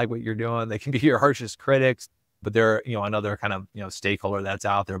 if they don't like what you're doing, they can be your harshest critics, but they're, another kind of, stakeholder that's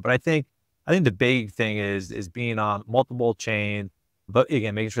out there. But I think the big thing is being on multiple chains, but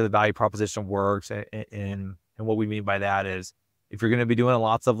again, making sure the value proposition works, and And what we mean by that is if you're going to be doing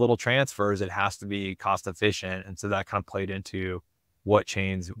lots of little transfers, it has to be cost efficient. And so that kind of played into what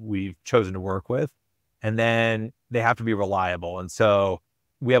chains we've chosen to work with. And then they have to be reliable. And so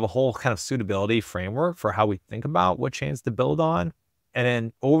we have a whole kind of suitability framework for how we think about what chains to build on. And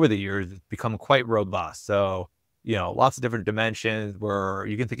then over the years, it's become quite robust. So, lots of different dimensions where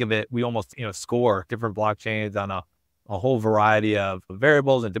you can think of it, we almost, score different blockchains on a whole variety of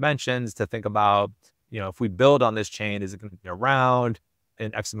variables and dimensions to think about, if we build on this chain, is it going to be around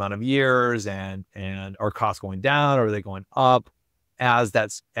in X amount of years, and are costs going down, or are they going up as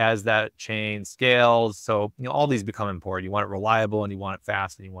that chain scales? So, all these become important. You want it reliable, and you want it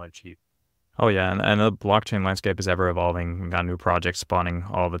fast, and you want it cheap. Oh yeah, and the blockchain landscape is ever evolving. We've got new projects spawning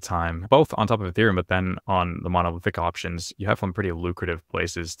all the time, both on top of Ethereum, but then on the monolithic options, you have some pretty lucrative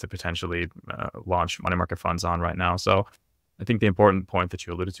places to potentially launch money market funds on right now. So I think the important point that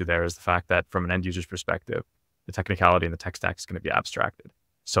you alluded to there is the fact that from an end user's perspective, the technicality and the tech stack is going to be abstracted.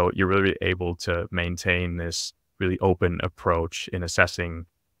 So you're really able to maintain this really open approach in assessing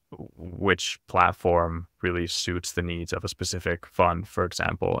which platform really suits the needs of a specific fund, for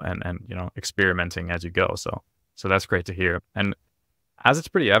example, and experimenting as you go. So that's great to hear. And as it's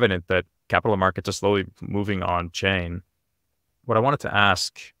pretty evident that capital markets are slowly moving on chain, what I wanted to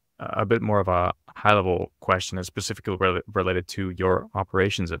ask a bit more of a high level question, is specifically related to your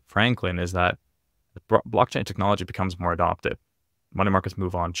operations at Franklin, is that blockchain technology becomes more adopted, money markets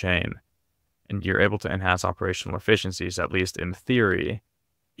move on chain, and you're able to enhance operational efficiencies, at least in theory,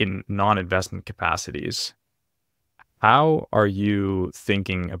 in non-investment capacities. How are you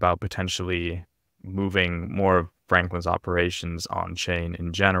thinking about potentially moving more of Franklin's operations on chain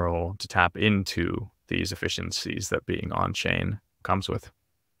in general to tap into these efficiencies that being on chain comes with?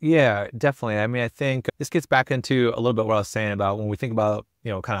 Yeah, definitely. I mean, I think this gets back into a little bit what I was saying about when we think about,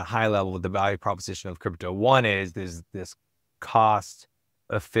 kind of high level with the value proposition of crypto. One is this cost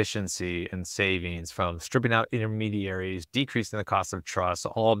efficiency and savings from stripping out intermediaries, decreasing the cost of trust.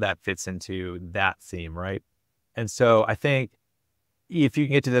 All of that fits into that theme, right? And so I think if you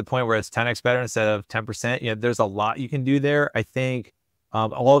can get to the point where it's 10x better instead of 10%, there's a lot you can do there. I think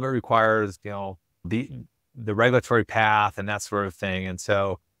all of it requires, the regulatory path and that sort of thing. And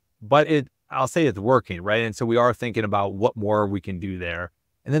so, but I'll say it's working, right? And so we are thinking about what more we can do there.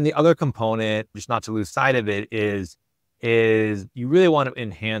 And then the other component, just not to lose sight of it, is you really want to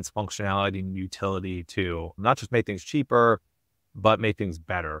enhance functionality and utility too. Not just make things cheaper, but make things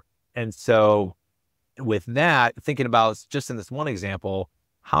better. And so with that, thinking about just in this one example,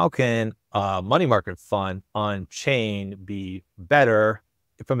 how can a money market fund on chain be better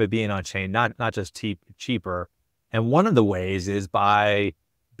from it being on chain, not just cheaper? And one of the ways is by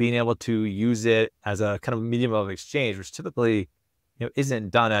being able to use it as a kind of medium of exchange, which typically isn't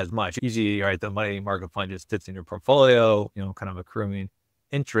done as much. Usually, right, the money market fund just sits in your portfolio, kind of accruing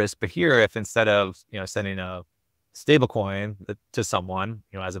interest. But here, if instead of, sending a stable coin to someone,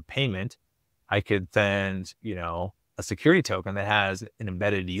 as a payment, I could send, a security token that has an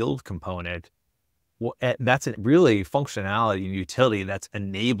embedded yield component. Well, that's really functionality and utility that's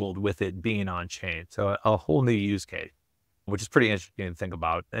enabled with it being on chain. So a whole new use case, which is pretty interesting to think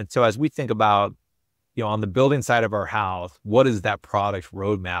about. And so as we think about, on the building side of our house, what does that product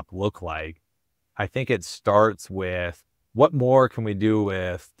roadmap look like? I think it starts with what more can we do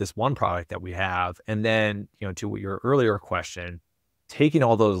with this one product that we have? And then, to your earlier question, taking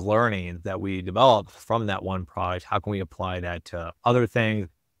all those learnings that we developed from that one product, how can we apply that to other things?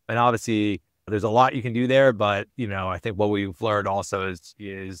 And obviously there's a lot you can do there, but, I think what we've learned also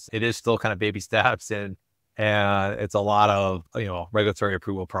is it is still kind of baby steps, and it's a lot of, regulatory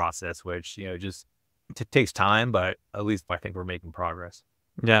approval process, which, just it takes time, but at least I think we're making progress.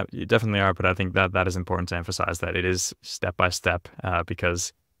 Yeah, you definitely are. But I think that is important to emphasize, that it is step by step,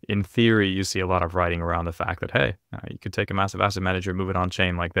 because in theory, you see a lot of writing around the fact that, hey, you could take a massive asset manager, move it on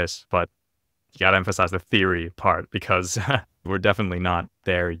chain like this. But you got to emphasize the theory part, because we're definitely not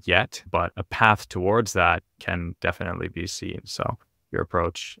there yet. But a path towards that can definitely be seen. So your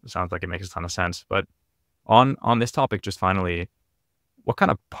approach sounds like it makes a ton of sense. But on this topic, just finally, what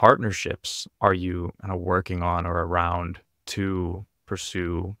kind of partnerships are you kind of working on or around to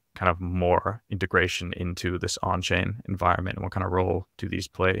pursue kind of more integration into this on-chain environment? And what kind of role do these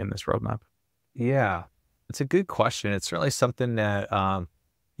play in this roadmap? Yeah, it's a good question. It's certainly something that,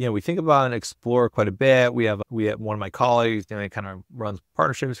 we think about and explore quite a bit. We have one of my colleagues, he kind of runs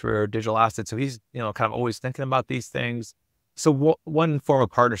partnerships for digital assets. So he's, kind of always thinking about these things. So one form of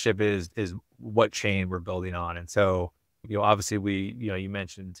partnership is what chain we're building on. And so, obviously you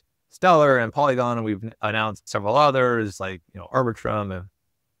mentioned Stellar and Polygon, and we've announced several others like, Arbitrum and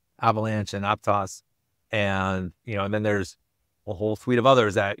Avalanche and Aptos. And, and then there's a whole suite of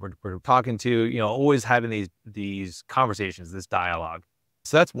others that we're talking to, always having these conversations, this dialogue.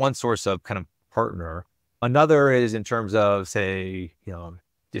 So that's one source of kind of partner. Another is in terms of, say,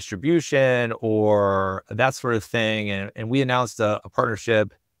 distribution or that sort of thing. And we announced a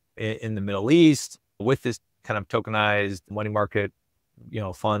partnership in the Middle East with this kind of tokenized money market,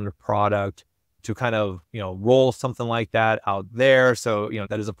 fund product to kind of, roll something like that out there. So,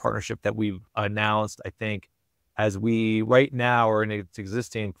 that is a partnership that we've announced. I think as we right now are in its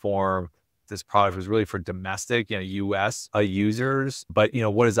existing form, this product was really for domestic, US users. But,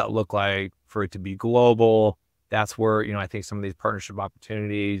 what does that look like for it to be global? That's where, I think some of these partnership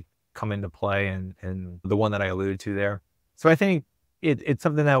opportunities come into play and the one that I alluded to there. So I think it's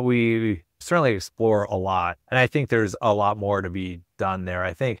something that we certainly explore a lot. And I think there's a lot more to be done there.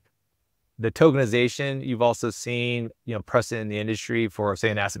 I think the tokenization, you've also seen, precedent in the industry for, say,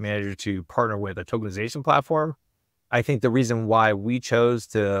 an asset manager to partner with a tokenization platform. I think the reason why we chose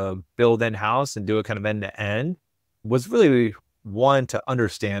to build in-house and do it kind of end to end was really one, to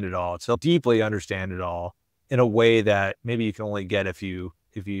understand it all, to deeply understand it all in a way that maybe you can only get if you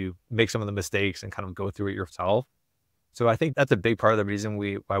make some of the mistakes and kind of go through it yourself. So I think that's a big part of the reason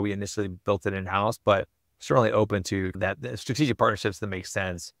why we initially built it in-house, but certainly open to that, the strategic partnerships that make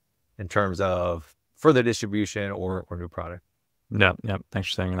sense in terms of further distribution or new product. Yeah. Thanks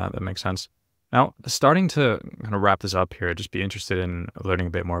for saying that. That makes sense. Now, starting to kind of wrap this up here, just be interested in learning a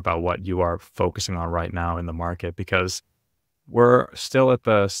bit more about what you are focusing on right now in the market, because we're still at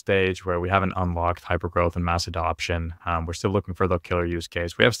the stage where we haven't unlocked hypergrowth and mass adoption. We're still looking for the killer use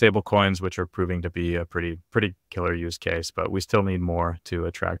case. We have stable coins, which are proving to be a pretty killer use case, but we still need more to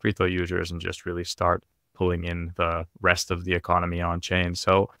attract retail users and just really start pulling in the rest of the economy on chain.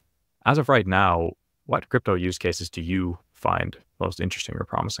 So as of right now, what crypto use cases do you find most interesting or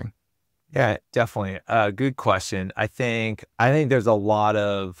promising? Yeah, definitely. Good question. I think there's a lot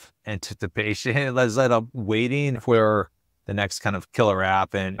of anticipation. Let's let up waiting for the next kind of killer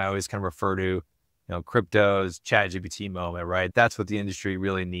app. And I always kind of refer to, crypto's ChatGPT moment, right? That's what the industry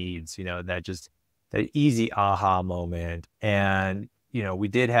really needs, that easy aha moment. And, we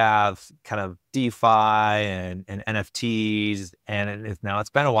did have kind of DeFi and NFTs, and now it's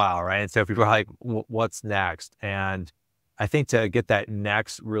been a while, right? And so people are like, what's next? And I think to get that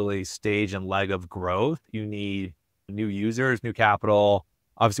next really stage and leg of growth, you need new users, new capital.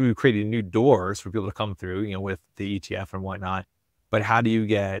 Obviously, we've created new doors for people to come through, with the ETF and whatnot. But how do you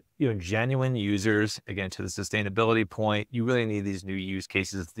get, genuine users, again, to the sustainability point? You really need these new use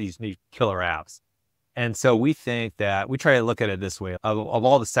cases, these new killer apps. And so we think that we try to look at it this way, of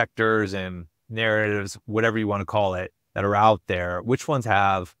all the sectors and narratives, whatever you want to call it, that are out there, which ones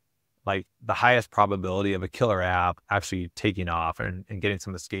have like the highest probability of a killer app actually taking off and getting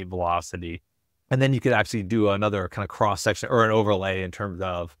some escape velocity. And then you could actually do another kind of cross section or an overlay in terms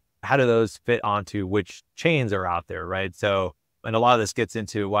of how do those fit onto which chains are out there, right? So, and a lot of this gets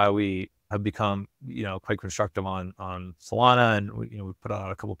into why we have become, quite constructive on Solana, and we put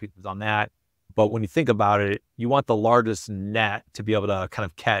out a couple of pieces on that. But when you think about it, you want the largest net to be able to kind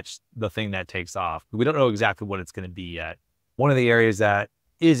of catch the thing that takes off. We don't know exactly what it's going to be yet. One of the areas that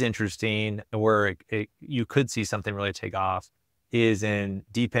is interesting and where you could see something really take off is in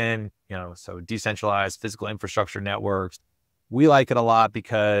DePIN, so decentralized physical infrastructure networks. We like it a lot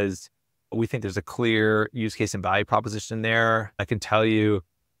because we think there's a clear use case and value proposition there. I can tell you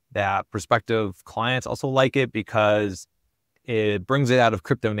that prospective clients also like it because it brings it out of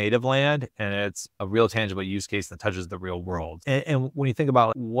crypto native land, and it's a real tangible use case that touches the real world. And when you think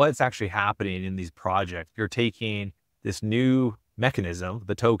about what's actually happening in these projects, you're taking this new mechanism,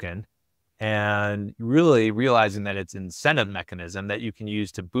 the token, and really realizing that it's an incentive mechanism that you can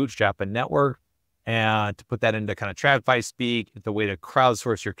use to bootstrap a network and to put that into kind of TradFi speak, the way to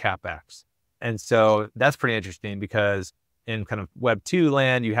crowdsource your CapEx. And so that's pretty interesting because in kind of Web 2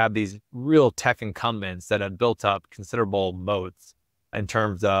 land, you have these real tech incumbents that have built up considerable moats in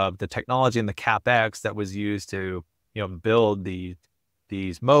terms of the technology and the CapEx that was used to, build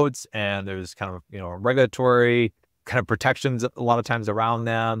these moats. And there's kind of, regulatory kind of protections a lot of times around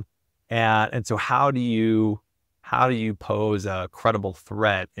them. And so how do you pose a credible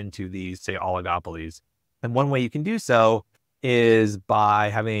threat into these, say, oligopolies? And one way you can do so is by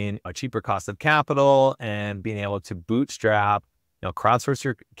having a cheaper cost of capital and being able to bootstrap, crowdsource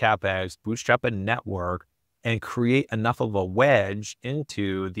your CapEx, bootstrap a network, and create enough of a wedge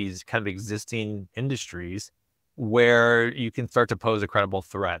into these kind of existing industries where you can start to pose a credible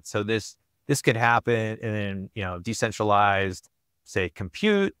threat. So this could happen in, decentralized, say,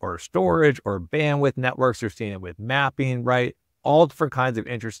 compute or storage or bandwidth networks. You're seeing it with mapping, right? all different kinds of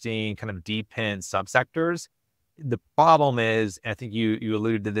interesting kind of DePIN subsectors. The problem is, and I think you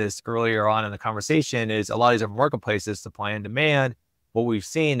alluded to this earlier on in the conversation, is a lot of these different marketplaces, supply and demand. What we've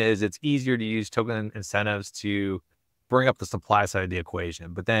seen is it's easier to use token incentives to bring up the supply side of the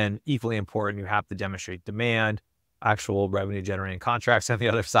equation. But then equally important, you have to demonstrate demand, actual revenue generating contracts on the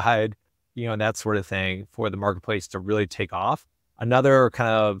other side, and that sort of thing for the marketplace to really take off. Another kind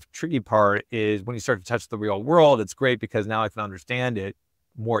of tricky part is when you start to touch the real world, it's great because now I can understand it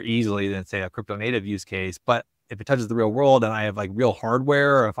more easily than say a crypto native use case. But if it touches the real world and I have like real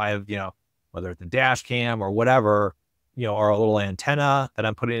hardware, or if I have, whether it's a dash cam or whatever, or a little antenna that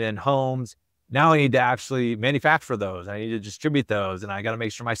I'm putting in homes, now I need to actually manufacture those. I need to distribute those, and I got to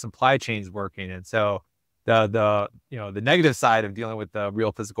make sure my supply chain is working. And so the negative side of dealing with the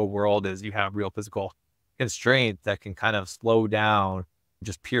real physical world is you have real physical constraints that can kind of slow down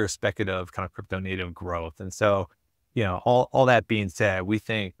just pure speculative kind of crypto native growth. And so, all that being said, we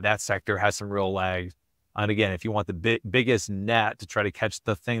think that sector has some real legs. And again, if you want the biggest net to try to catch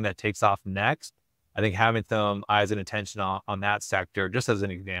the thing that takes off next, I think having some eyes and attention on that sector, just as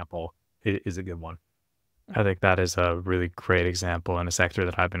an example, is a good one. I think that is a really great example in a sector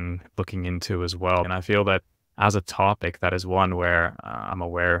that I've been looking into as well. And I feel that as a topic, that is one where I'm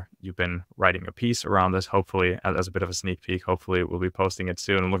aware you've been writing a piece around this, hopefully as a bit of a sneak peek. Hopefully we'll be posting it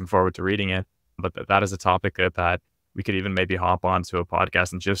soon. I'm looking forward to reading it. But that is a topic that we could even maybe hop onto a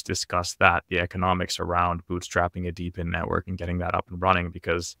podcast and just discuss that, the economics around bootstrapping a DePIN network and getting that up and running,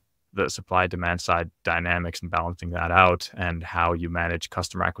 because the supply demand side dynamics and balancing that out and how you manage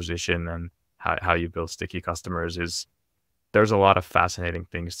customer acquisition and how you build sticky customers there's a lot of fascinating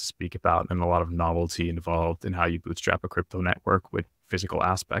things to speak about and a lot of novelty involved in how you bootstrap a crypto network with physical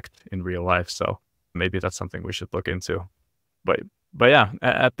aspect in real life. So maybe that's something we should look into. But yeah,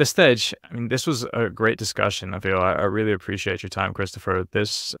 at this stage, I mean, this was a great discussion. I really appreciate your time, Christopher.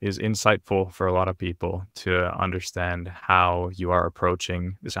 This is insightful for a lot of people to understand how you are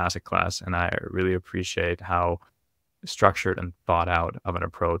approaching this asset class. And I really appreciate how structured and thought out of an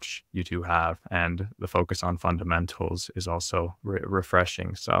approach you do have. And the focus on fundamentals is also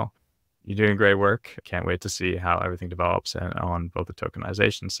refreshing. So you're doing great work. Can't wait to see how everything develops and on both the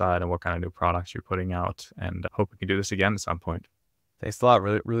tokenization side and what kind of new products you're putting out. And I hope we can do this again at some point. Thanks a lot.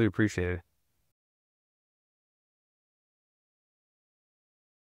 Really, really appreciate it.